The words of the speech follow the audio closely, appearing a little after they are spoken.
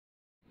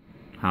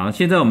好，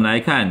现在我们来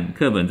看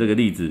课本这个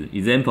例子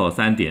 ，example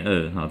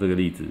 3.2， 好，这个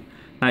例子，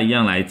那一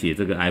样来解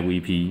这个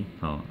IVP，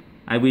 好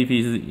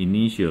 ，IVP 是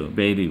Initial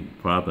Value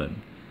Problem，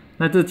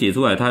 那这解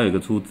出来它有一个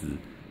初值，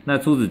那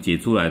初值解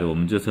出来的我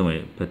们就称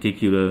为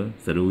Particular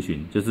Solution，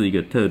 就是一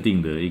个特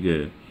定的一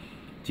个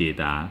解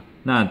答，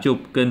那就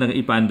跟那个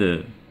一般的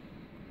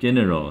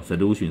General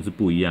Solution 是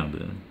不一样的，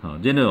好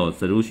 ，General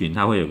Solution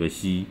它会有个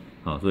C，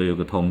 好，所以有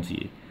个通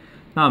解。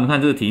那我们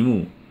看这个题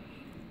目。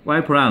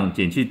y'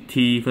 减去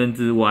t 分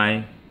之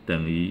y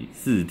等于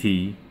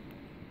 4t，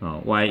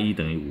 y1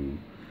 等于5。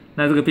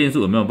那这个变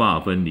数有没有办法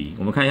分离？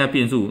我们看一下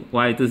变数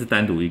y， 这是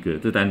单独一个，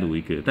这单独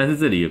一个，但是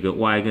这里有个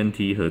y 跟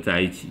t 合在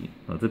一起，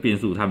这变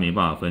数它没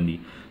办法分离。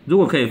如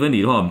果可以分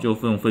离的话，我们就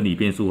用分离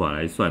变数法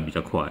来算比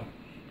较快。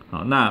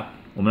好，那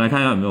我们来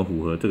看一下有没有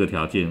符合这个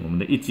条件。我们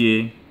的一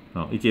阶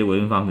微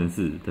分方程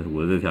式的符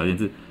合这个条件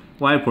是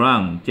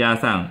y' 加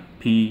上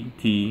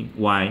pt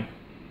y，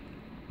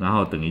 然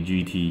后等于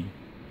gt。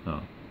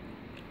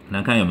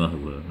来看有没有符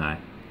合？来，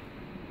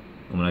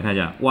我们来看一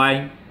下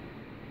y，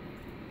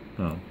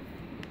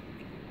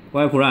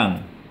 y'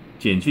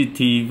 减去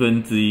t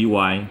分之一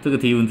y， 这个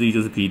t 分之一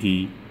就是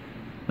pt，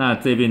 那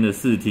这边的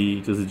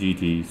 4t 就是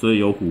gt， 所以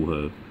有符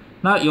合。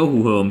那有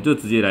符合，我们就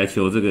直接来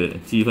求这个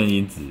积分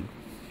因子。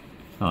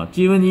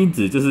积分因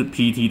子就是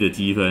pt 的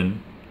积分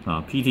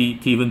，pt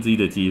t 分之一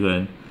的积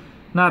分。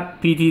那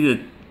pt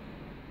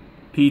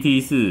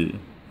是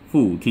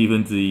负 t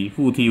分之一，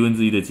负 t 分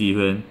之一的积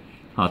分。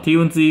好 ，t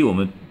分之一我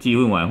们积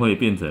分完会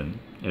变成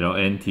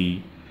ln_t，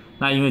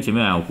 那因为前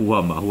面还有负号，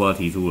我们把负号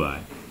提出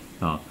来。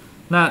好，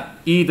那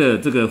1的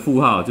这个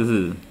负号就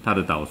是它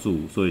的导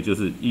数，所以就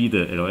是1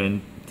的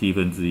ln_t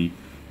分之一。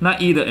那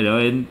1的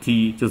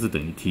ln_t 就是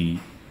等于 t，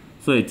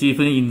 所以积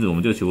分因子我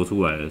们就求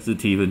出来了，是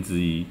t 分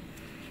之一。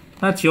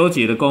那求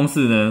解的公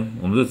式呢，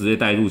我们就直接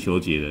代入求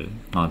解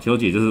了。求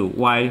解就是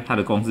y， 它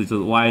的公式就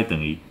是 y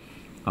等于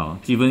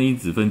积分因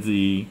子分之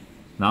一，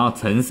然后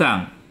乘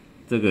上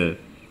这个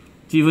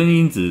积分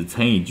因子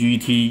乘以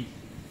gt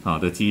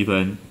的积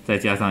分，再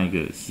加上一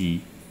个 c。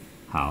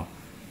好，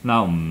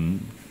那我们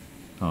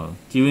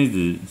积分因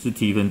子是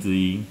t 分之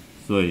一，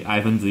所以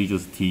i 分之一就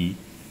是 t。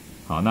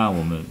好，那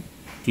我们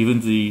t 分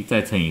之一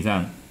再乘以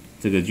上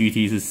这个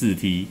gt 是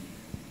 4t，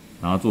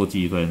 然后做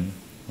积分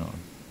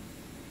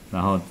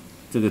然后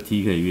这个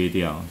t 可以约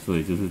掉，所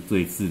以就是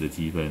对式的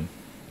积分。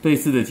对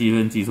式的积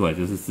分记出来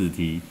就是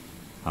 4t。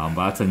好，我们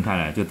把它乘开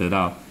来，就得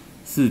到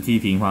 4t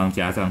平方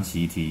加上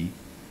ct。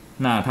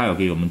那它有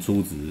给我们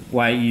初值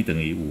y1 等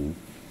于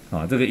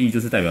5，这个1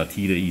就是代表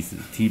t 的意思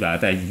 ，t 把它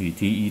带进去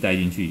 ，t1 带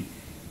进去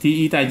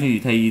 ，t1 带进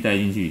去 ，t1 带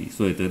进去，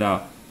所以得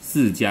到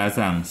4加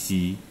上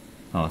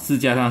c，4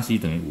加上 c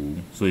等于5，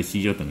所以 c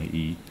就等于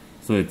1，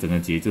所以整个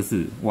解就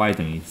是 y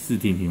等于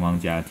4t 平方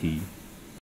加 t。